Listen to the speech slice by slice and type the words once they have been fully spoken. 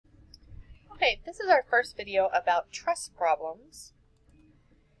Okay, this is our first video about truss problems,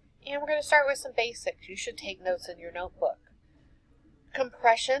 and we're going to start with some basics. You should take notes in your notebook.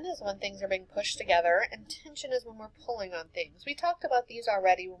 Compression is when things are being pushed together, and tension is when we're pulling on things. We talked about these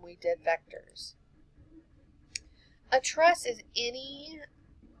already when we did vectors. A truss is any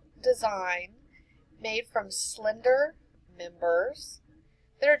design made from slender members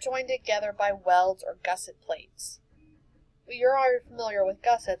that are joined together by welds or gusset plates. You're already familiar with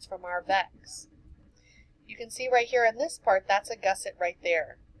gussets from our VEX. You can see right here in this part, that's a gusset right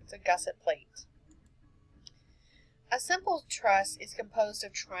there. It's a gusset plate. A simple truss is composed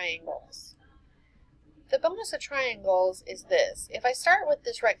of triangles. The bonus of triangles is this. If I start with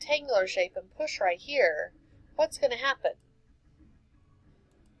this rectangular shape and push right here, what's going to happen?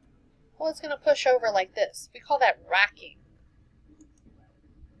 Well, it's going to push over like this. We call that racking.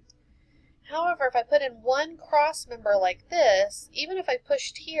 However, if I put in one cross member like this, even if I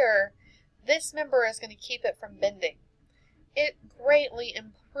pushed here, this member is going to keep it from bending. It greatly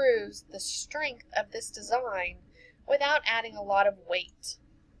improves the strength of this design without adding a lot of weight.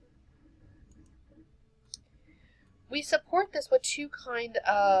 We support this with two kinds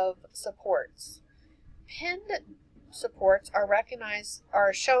of supports. Pinned supports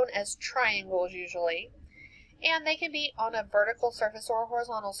are shown as triangles usually, and they can be on a vertical surface or a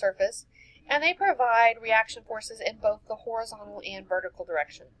horizontal surface, and they provide reaction forces in both the horizontal and vertical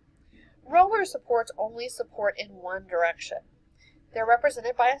direction. Roller supports only support in one direction. They're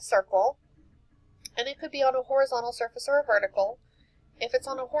represented by a circle, and it could be on a horizontal surface or a vertical. If it's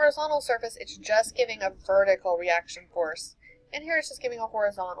on a horizontal surface, it's just giving a vertical reaction force, and here it's just giving a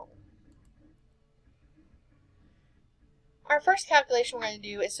horizontal. Our first calculation we're going to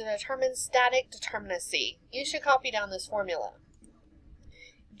do is to determine static determinacy. You should copy down this formula.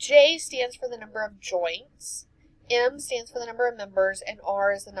 J stands for the number of joints, M stands for the number of members, and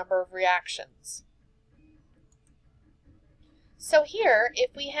R is the number of reactions. So here,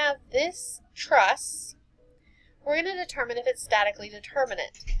 if we have this truss, we're going to determine if it's statically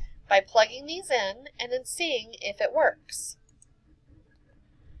determinate by plugging these in and then seeing if it works.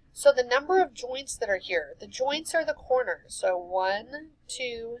 So the number of joints that are here, the joints are the corners. So 1,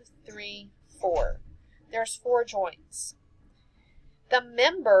 2, 3, 4. There's 4 joints. The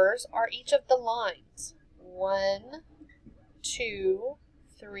members are each of the lines. 1, 2,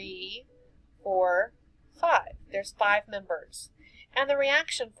 3, 4, 5. There's 5 members. And the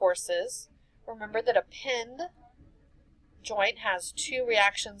reaction forces, remember that a pinned joint has 2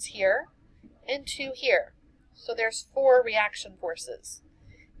 reactions here and 2 here. So there's 4 reaction forces.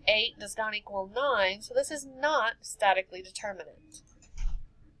 8 does not equal 9, so this is not statically determinate.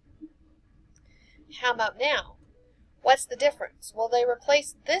 How about now? What's the difference? Well, they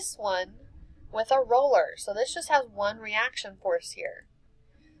replaced this one with a roller, so this just has 1 reaction force here.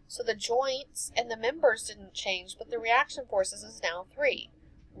 So the joints and the members didn't change, but the reaction forces is now 3.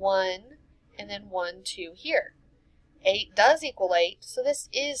 1, and then 1, 2 here. 8 does equal 8, so this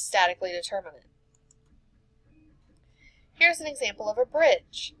is statically determinate. Here's an example of a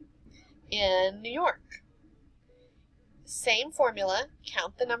bridge in New York. Same formula,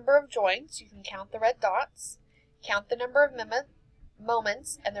 count the number of joints, you can count the red dots, count the number of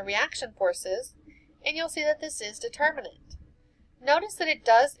moments and the reaction forces, and you'll see that this is determinate. Notice that it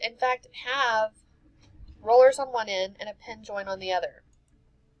does, in fact, have rollers on one end and a pin joint on the other.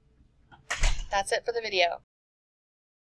 That's it for the video.